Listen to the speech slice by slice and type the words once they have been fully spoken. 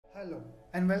Hello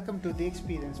and welcome to the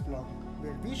Experience Blog,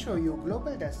 where we show you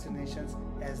global destinations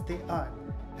as they are.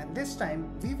 And this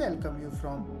time we welcome you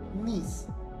from Nice.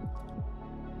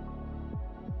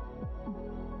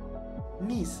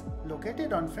 Nice,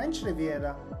 located on French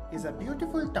Riviera, is a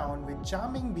beautiful town with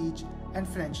charming beach and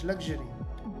French luxury.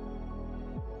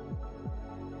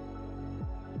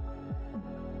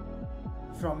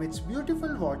 From its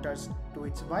beautiful waters to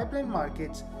its vibrant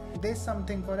markets, there's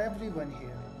something for everyone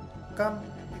here. Come,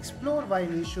 explore why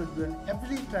Nice should be on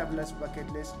every traveler's bucket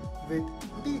list with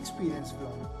the Experience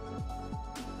Vlog.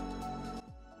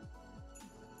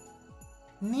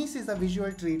 Nice is a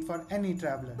visual treat for any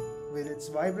traveler. With its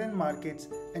vibrant markets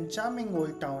and charming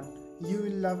old town, you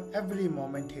will love every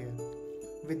moment here.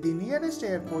 With the nearest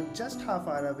airport just half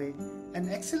hour away and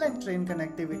excellent train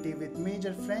connectivity with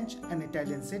major French and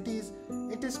Italian cities,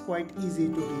 it is quite easy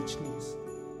to reach Nice.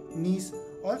 Nice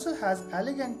also has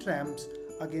elegant trams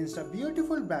against a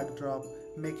beautiful backdrop,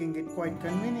 making it quite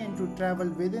convenient to travel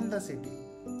within the city.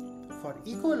 For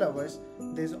eco-lovers,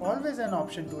 there is always an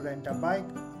option to rent a bike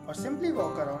or simply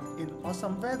walk around in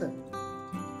awesome weather.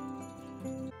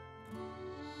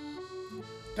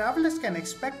 Travelers can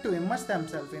expect to immerse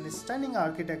themselves in the stunning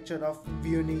architecture of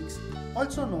Viennese,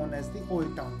 also known as the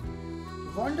Old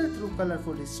Town. Wander through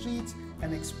colorful streets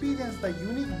and experience the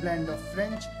unique blend of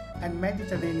French and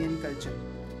Mediterranean culture.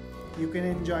 You can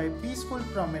enjoy peaceful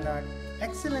promenade,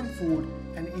 excellent food,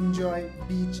 and enjoy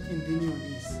beach in the new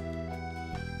Nice.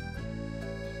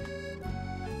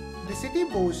 The city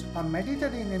boasts a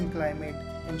Mediterranean climate,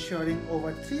 ensuring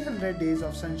over 300 days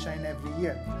of sunshine every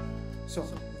year. So,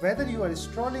 whether you are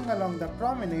strolling along the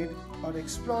promenade or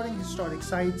exploring historic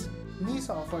sites, Nice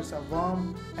offers a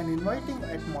warm and inviting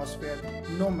atmosphere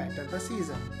no matter the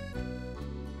season.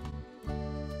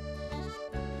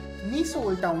 Nice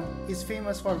Old Town is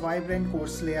famous for vibrant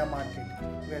Courselea market,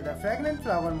 where the fragrant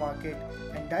flower market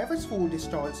and diverse food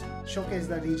stalls showcase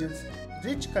the region's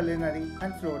rich culinary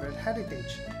and floral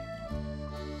heritage.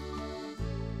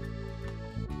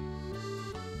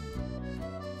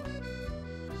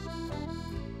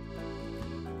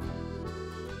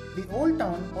 The Old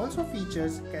Town also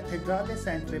features Cathédrale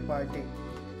Saint-Réparté,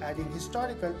 adding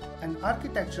historical and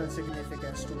architectural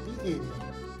significance to the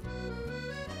area.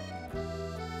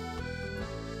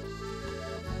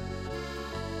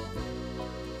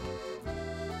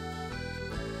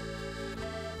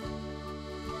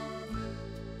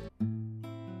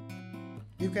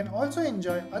 You can also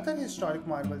enjoy other historic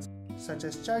marvels such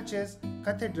as churches,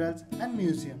 cathedrals, and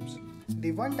museums.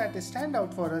 The one that stands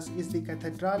out for us is the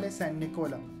Cathédrale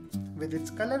Saint-Nicolas. With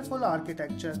its colorful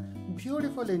architecture,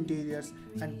 beautiful interiors,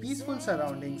 and peaceful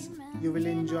surroundings, you will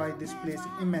enjoy this place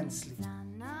immensely.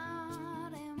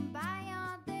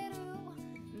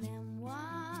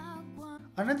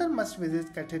 Another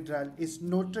must-visit cathedral is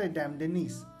Notre Dame de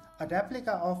Nice, a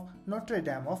replica of Notre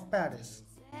Dame of Paris.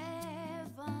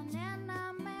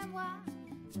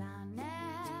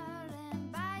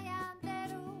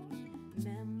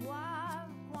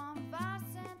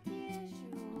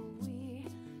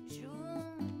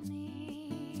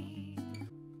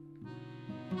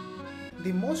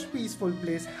 The most peaceful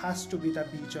place has to be the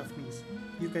beach of Nice.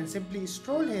 You can simply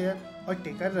stroll here or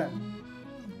take a run.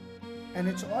 And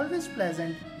it's always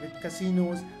pleasant with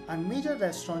casinos and major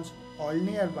restaurants all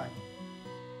nearby.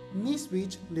 Nice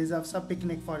Beach deserves a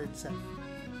picnic for itself.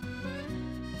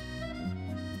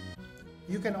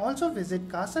 You can also visit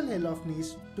Castle Hill of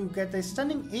Nice to get a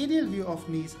stunning aerial view of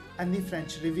Nice and the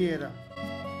French Riviera.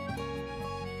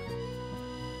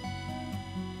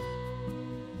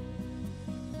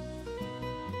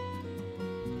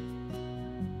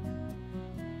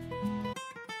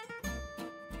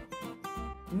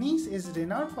 Nice is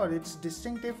renowned for its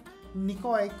distinctive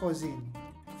Nicois cuisine,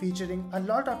 featuring a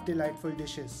lot of delightful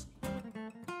dishes.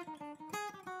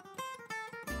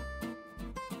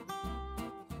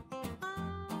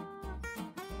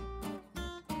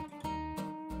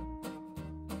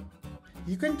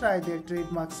 You can try their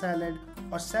trademark salad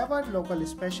or savor local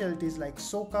specialties like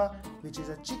socca, which is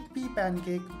a chickpea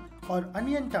pancake, or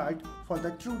onion tart for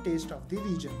the true taste of the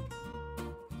region.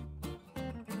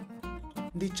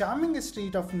 The charming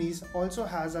street of Nice also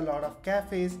has a lot of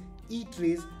cafes,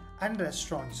 eateries, and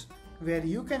restaurants where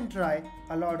you can try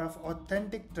a lot of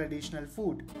authentic traditional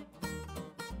food.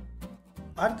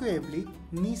 Arguably,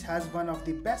 Nice has one of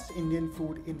the best Indian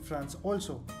food in France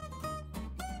also.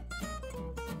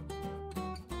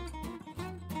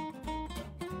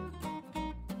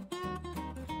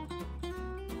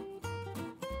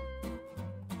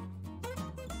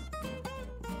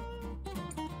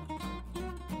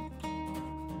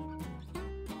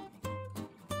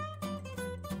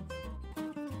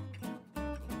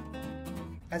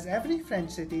 As every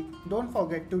French city, don't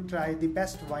forget to try the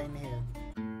best wine here.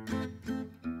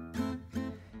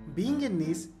 Being in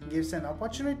Nice gives an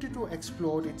opportunity to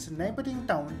explore its neighboring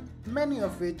town, many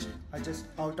of which are just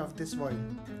out of this world.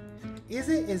 Eze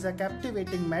is a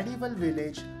captivating medieval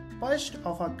village perched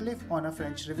off a cliff on a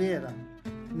French Riviera,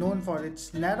 known for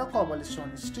its narrow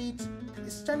cobblestone streets,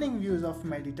 stunning views of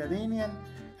Mediterranean,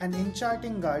 and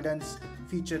enchanting gardens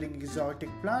featuring exotic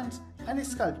plants and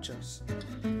sculptures.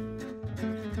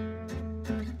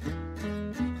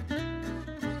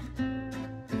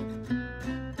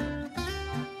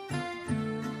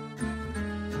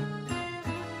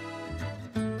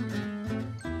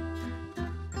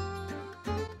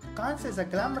 Cannes is a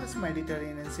glamorous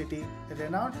Mediterranean city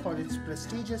renowned for its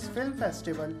prestigious film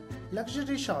festival,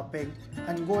 luxury shopping,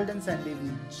 and golden sandy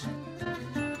beach.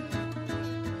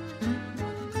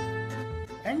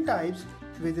 Antibes,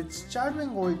 with its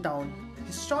charming old town,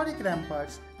 historic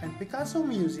ramparts, and Picasso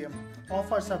Museum,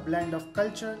 offers a blend of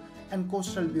culture and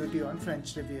coastal beauty on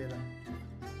French Riviera.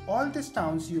 All these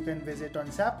towns you can visit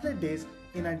on separate days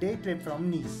in a day trip from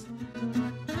Nice.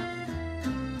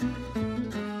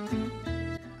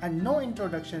 And no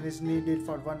introduction is needed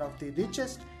for one of the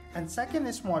richest and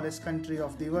second smallest country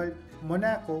of the world,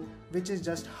 Monaco, which is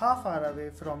just half hour away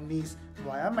from Nice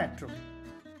via metro.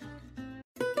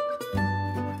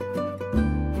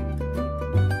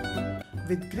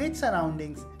 With great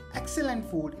surroundings, excellent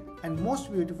food, and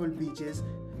most beautiful beaches,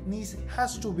 Nice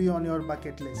has to be on your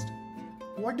bucket list.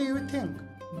 What do you think?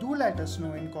 Do let us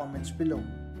know in comments below.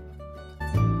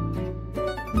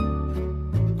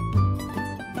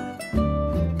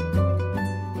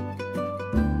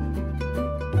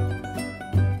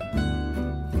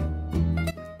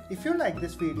 If you like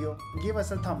this video, give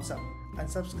us a thumbs up and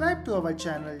subscribe to our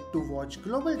channel to watch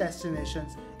global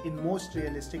destinations in most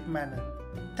realistic manner.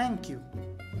 Thank you.